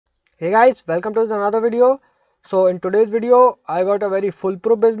Hey guys, welcome to another video. So in today's video, I got a very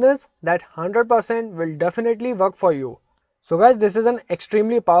foolproof business that 100% will definitely work for you. So guys, this is an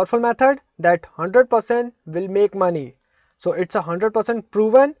extremely powerful method that 100% will make money. So it's 100%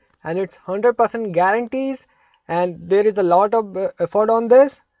 proven and it's 100% guarantees, and there is a lot of effort on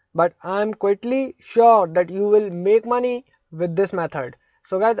this, but I'm quietly sure that you will make money with this method.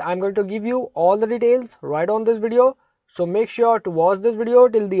 So guys, I'm going to give you all the details right on this video. So make sure to watch this video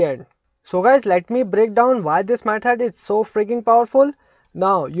till the end. So guys, let me break down why this method is so freaking powerful.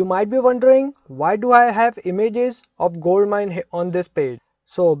 Now you might be wondering, why do I have images of gold mine on this page?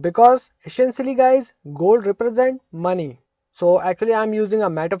 So because essentially guys, gold represent money. So actually I'm using a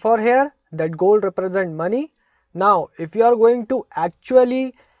metaphor here that gold represent money. Now if you are going to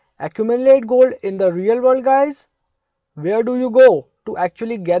actually accumulate gold in the real world guys, where do you go to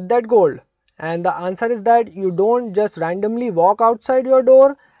actually get that gold? And the answer is that you don't just randomly walk outside your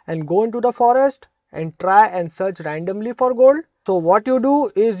door and go into the forest and try and search randomly for gold. So what you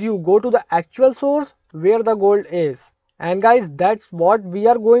do is you go to the actual source where the gold is. And guys, that's what we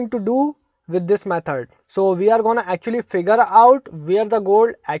are going to do with this method. So we are gonna actually figure out where the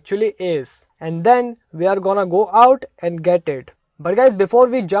gold actually is, and then we are gonna go out and get it. But guys, before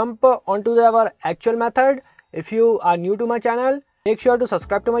we jump onto our actual method, if you are new to my channel, make sure to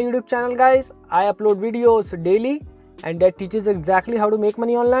subscribe to my YouTube channel guys. I upload videos daily and that teaches exactly how to make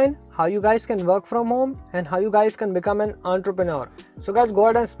money online, how you guys can work from home, and how you guys can become an entrepreneur. So guys, go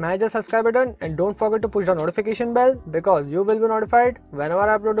ahead and smash the subscribe button and don't forget to push the notification bell, because you will be notified whenever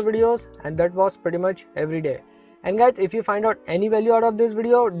I upload the videos, and that was pretty much every day. And guys, if you find out any value out of this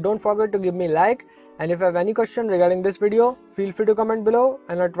video, don't forget to give me a like, and if you have any question regarding this video, feel free to comment below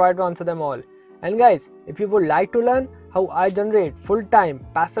and I'll try to answer them all. And guys, if you would like to learn how I generate full-time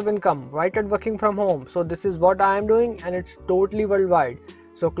passive income right at working from home, so this is what I am doing and it's totally worldwide.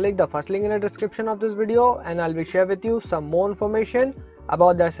 So click the first link in the description of this video and I'll be share with you some more information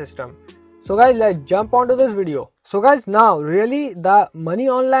about that system. So guys, let's jump onto this video. So guys, now really the money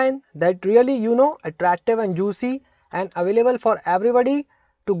online that really attractive and juicy and available for everybody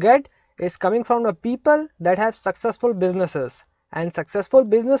to get is coming from the people that have successful businesses and successful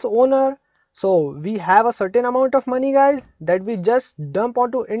business owner. So we have a certain amount of money guys that we just dump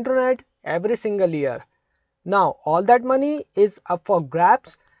onto internet every single year. Now all that money is up for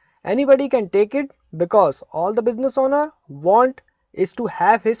grabs. Anybody can take it because all the business owner want is to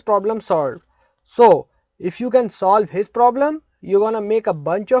have his problem solved. So if you can solve his problem, you're gonna make a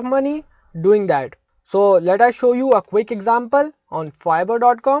bunch of money doing that. So let us show you a quick example on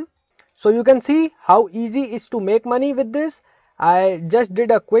Fiverr.com. So you can see how easy it is to make money with this. I just did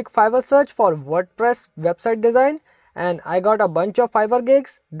a quick Fiverr search for WordPress website design and I got a bunch of Fiverr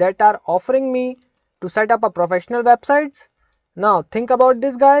gigs that are offering me to set up a professional websites. Now think about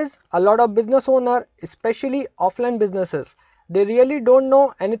this guys, a lot of business owner, especially offline businesses, they really don't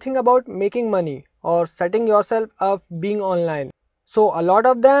know anything about making money or setting yourself up being online. So a lot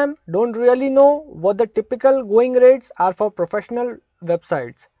of them don't really know what the typical going rates are for professional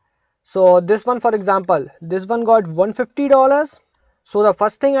websites. So this one, for example, this one got $150. So the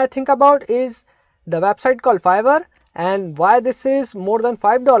first thing I think about is the website called Fiverr and why this is more than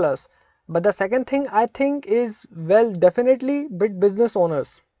 $5. But the second thing I think is, well, definitely big business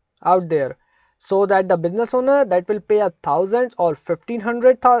owners out there. So that the business owner that will pay $1,000 or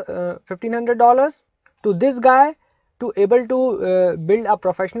 $1,500 to this guy to able to build a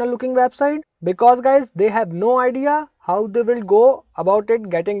professional looking website, because guys they have no idea how they will go about it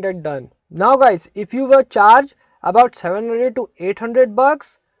getting that done. Now guys, if you were charged about 700 to 800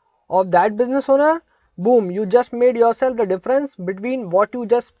 bucks of that business owner, boom, you just made yourself the difference between what you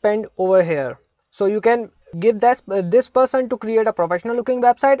just spend over here. So you can give this person to create a professional looking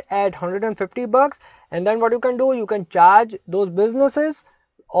website at 150 bucks, and then what you can do, you can charge those businesses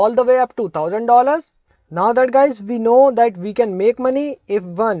all the way up to $1,000. Now that guys, we know that we can make money if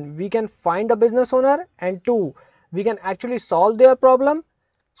one, we can find a business owner, and two, we can actually solve their problem.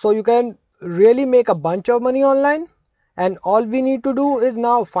 So you can really make a bunch of money online, and all we need to do is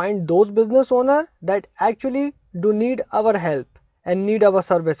now find those business owners that actually do need our help and need our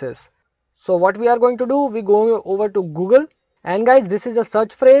services. So what we are going to do, we go over to Google, and guys this is a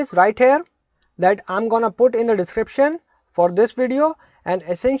search phrase right here that I'm gonna put in the description for this video. And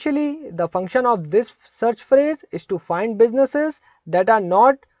essentially the function of this search phrase is to find businesses that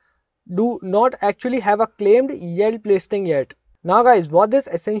are do not actually have a claimed Yelp listing yet. Now guys, what this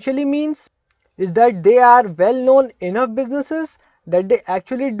essentially means is that they are well known enough businesses that they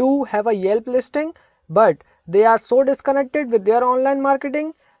actually do have a Yelp listing, but they are so disconnected with their online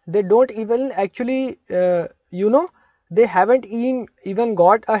marketing, they don't even actually they haven't even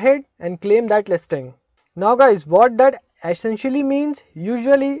got ahead and claim that listing. Now guys, what that essentially means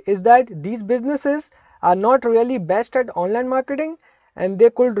usually is that these businesses are not really best at online marketing, and they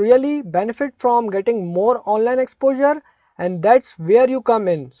could really benefit from getting more online exposure, and that's where you come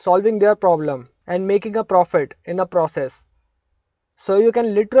in, solving their problem and making a profit in the process. So you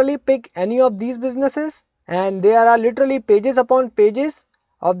can literally pick any of these businesses, and there are literally pages upon pages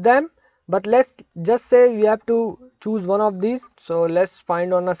of them, but let's just say we have to choose one of these. So let's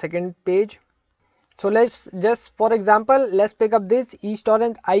find on a second page. So let's just, for example, let's pick up this East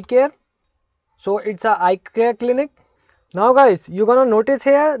Orange Eye Care. So it's a eye care clinic. Now guys, you're gonna notice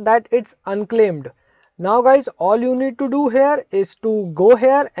here that it's unclaimed. Now guys, all you need to do here is to go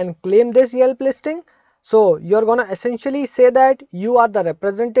here and claim this Yelp listing. So you're gonna essentially say that you are the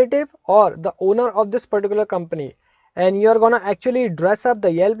representative or the owner of this particular company, and you're gonna actually dress up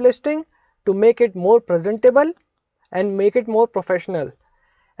the Yelp listing to make it more presentable and make it more professional.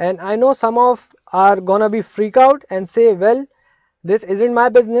 And I know some of are gonna be freak out and say, well, this isn't my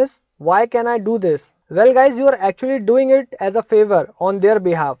business, why can I do this? Well guys, you are actually doing it as a favor on their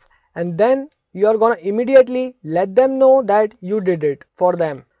behalf, and then you are gonna immediately let them know that you did it for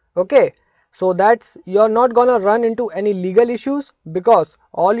them. Okay, so that's, you're not gonna run into any legal issues, because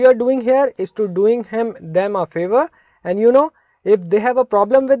all you're doing here is to doing them a favor, and you know, if they have a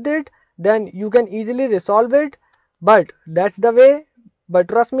problem with it, then you can easily resolve it. But that's the way. But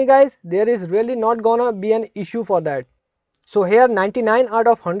trust me guys, there is really not gonna be an issue for that. So here 99 out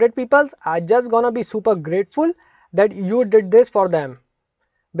of 100 people are just gonna be super grateful that you did this for them,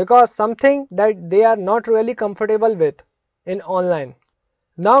 because something that they are not really comfortable with in online.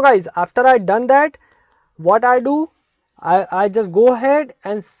 Now guys, after I done that, what I do, I just go ahead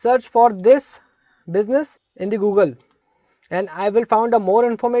and search for this business in the Google, and I will find a more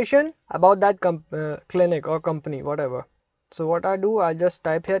information about that clinic or company, whatever. So what I do, I just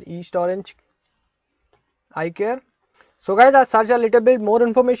type here East Orange Eye Care. So guys, I search a little bit more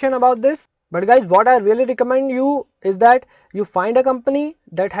information about this. But guys, what I really recommend you is that you find a company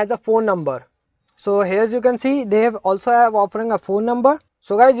that has a phone number. So here as you can see, they have also offering a phone number.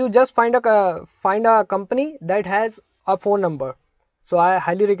 So guys, you just find a company that has a phone number. So I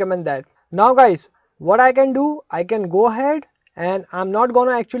highly recommend that. Now guys, what I can do, I can go ahead, and I'm not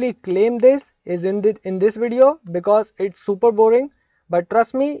gonna actually claim this is in this video because it's super boring. But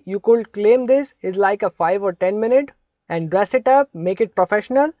trust me, you could claim this is like a 5 or 10 minute, and dress it up, make it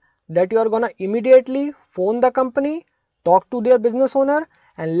professional, that you are gonna immediately phone the company, talk to their business owner,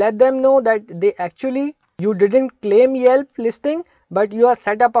 and let them know that they actually, you didn't claim Yelp listing, but you have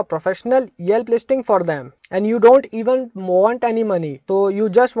set up a professional Yelp listing for them, and you don't even want any money. So you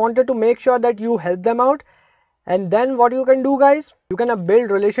just wanted to make sure that you help them out. And then what you can do guys, you can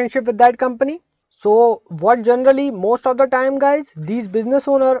build relationship with that company. So what generally most of the time guys, these business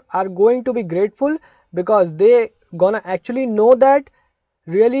owners are going to be grateful, because they gonna actually know that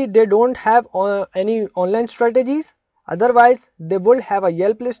really they don't have any online strategies, otherwise they would have a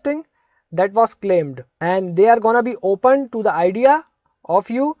Yelp listing that was claimed, and they are gonna be open to the idea of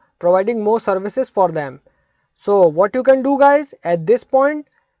you providing more services for them. So what you can do guys at this point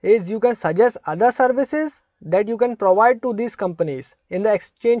is you can suggest other services that you can provide to these companies in the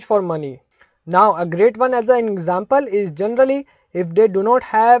exchange for money. Now a great one as an example is, generally if they do not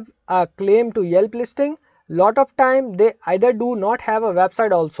have a claim to Yelp listing, lot of time they either do not have a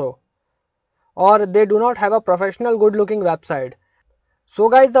website also, or they do not have a professional good looking website. So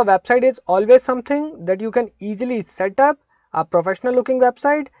guys, the website is always something that you can easily set up a professional looking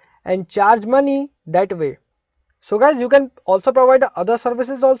website and charge money that way. So guys, you can also provide other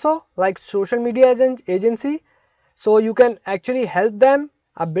services also, like social media agency. So you can actually help them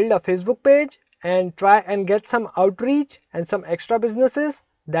build a Facebook page and try and get some outreach and some extra businesses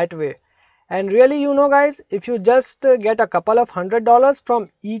that way. And really, you know guys, if you just get a couple of $100 from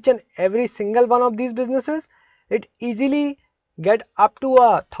each and every single one of these businesses, it easily get up to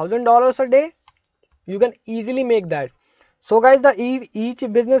 $1,000 a day. You can easily make that. So guys, each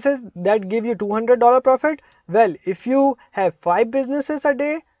businesses that give you $200 profit, well, if you have 5 businesses a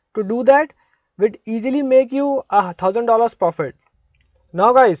day to do that, will easily make you $1,000 profit.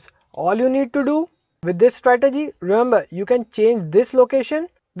 Now guys, all you need to do with this strategy, remember, you can change this location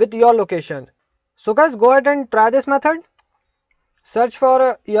with your location. So guys, go ahead and try this method. Search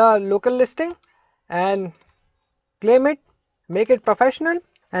for your local listing and claim it, make it professional,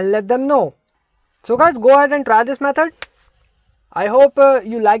 and let them know. So guys, go ahead and try this method. I hope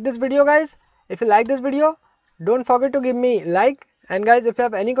you like this video guys. If you like this video, don't forget to give me like, and guys, if you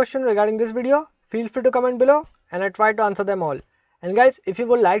have any question regarding this video, feel free to comment below and I try to answer them all. And guys, if you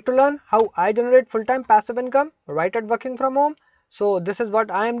would like to learn how I generate full-time passive income right at working from home, so this is what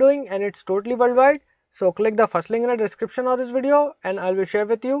I am doing and it's totally worldwide. So click the first link in the description of this video and I will share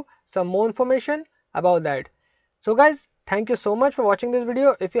with you some more information about that. So guys, thank you so much for watching this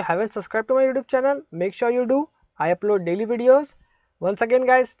video. If you haven't subscribed to my YouTube channel, make sure you do. I upload daily videos. Once again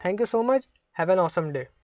guys, thank you so much. Have an awesome day.